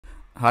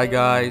Hi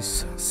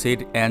guys,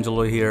 Sid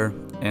Angelo here,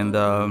 and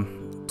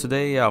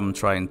today I'm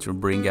trying to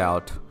bring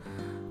out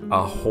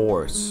a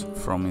horse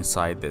from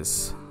inside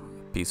this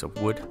piece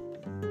of wood.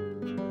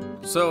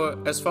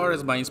 So as far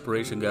as my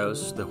inspiration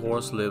goes, the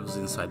horse lives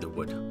inside the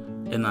wood,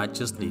 and I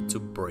just need to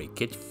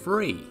break it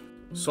free.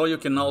 So you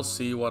can all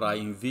see what I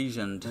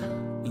envisioned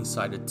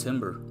inside the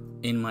timber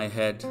in my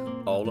head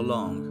all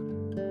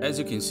along. As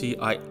you can see,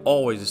 I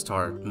always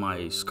start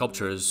my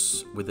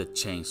sculptures with a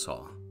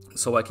chainsaw,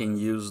 so I can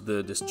use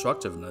the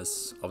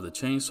destructiveness of the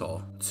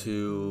chainsaw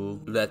to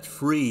let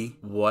free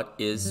what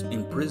is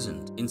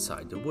imprisoned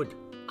inside the wood.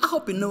 I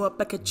hope you know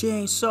about a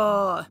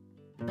chainsaw!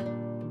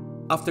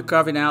 After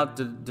carving out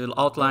the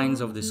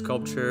outlines of the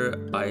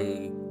sculpture,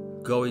 I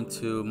go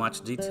into much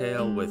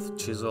detail with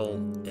chisel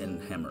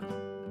and hammer.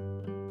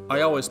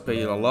 I always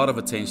pay a lot of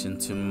attention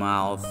to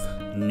mouth,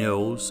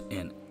 nose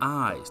and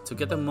eyes to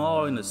get them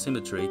all in a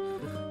symmetry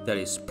that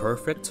is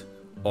perfect,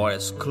 or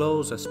as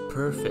close as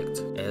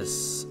perfect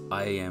as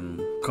I am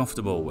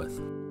comfortable with.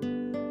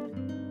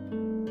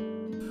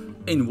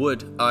 In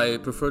wood, I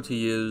prefer to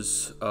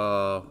use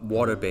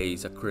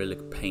water-based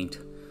acrylic paint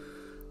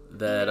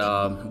that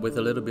with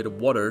a little bit of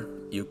water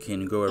you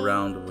can go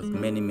around with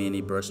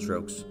many brush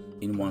strokes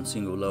in one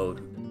single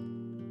load.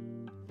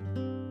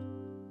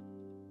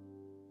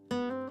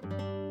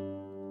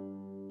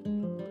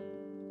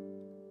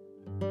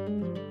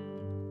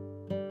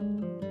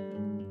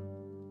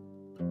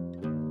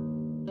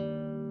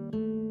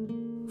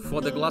 For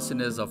the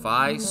glossiness of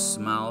eyes,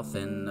 mouth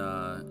and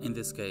in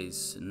this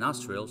case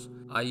nostrils,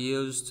 I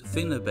used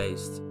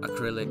thinner-based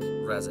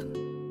acrylic resin.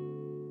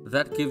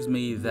 That gives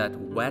me that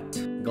wet,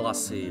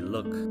 glossy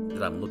look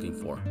that I'm looking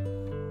for.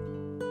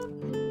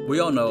 We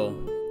all know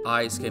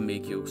eyes can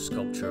make your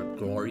sculpture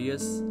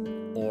glorious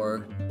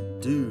or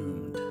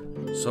doomed,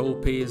 so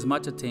pay as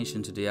much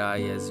attention to the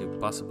eye as you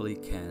possibly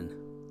can.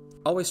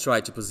 Always try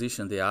to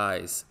position the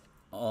eyes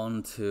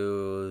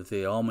onto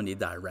the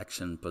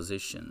omnidirection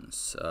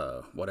positions,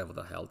 whatever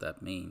the hell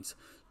that means.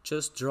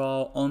 Just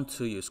draw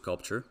onto your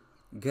sculpture,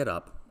 get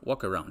up,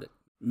 walk around it.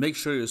 Make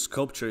sure your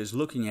sculpture is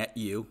looking at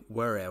you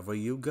wherever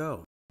you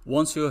go.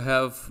 Once you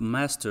have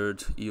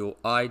mastered your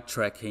eye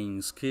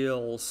tracking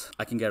skills,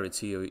 I can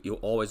guarantee you, you're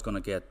always gonna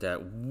get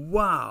that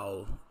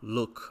wow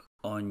look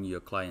on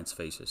your clients'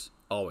 faces.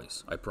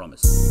 Always, I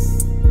promise.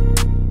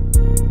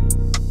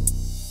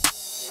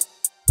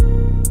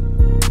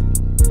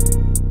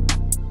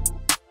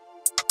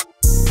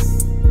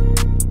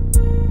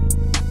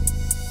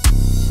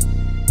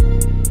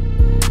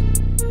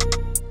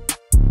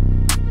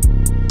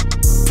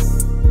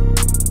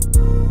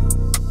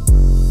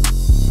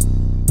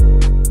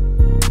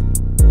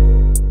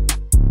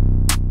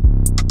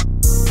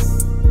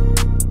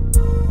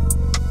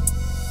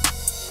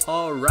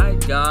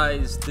 Alright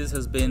guys, this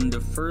has been the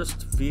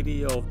first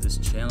video of this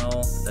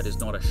channel that is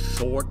not a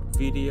short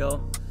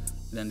video.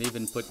 And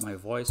even put my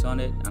voice on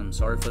it, I'm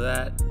sorry for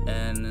that.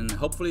 And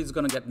hopefully it's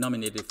gonna get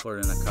nominated for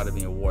an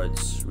Academy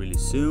Awards really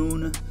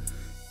soon.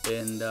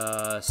 And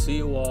see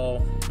you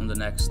all on the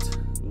next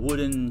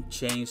Wooden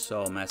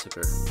Chainsaw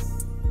Massacre.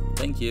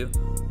 Thank you.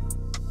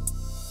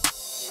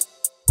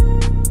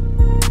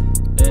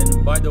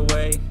 And by the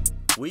way,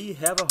 we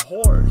have a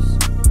horse.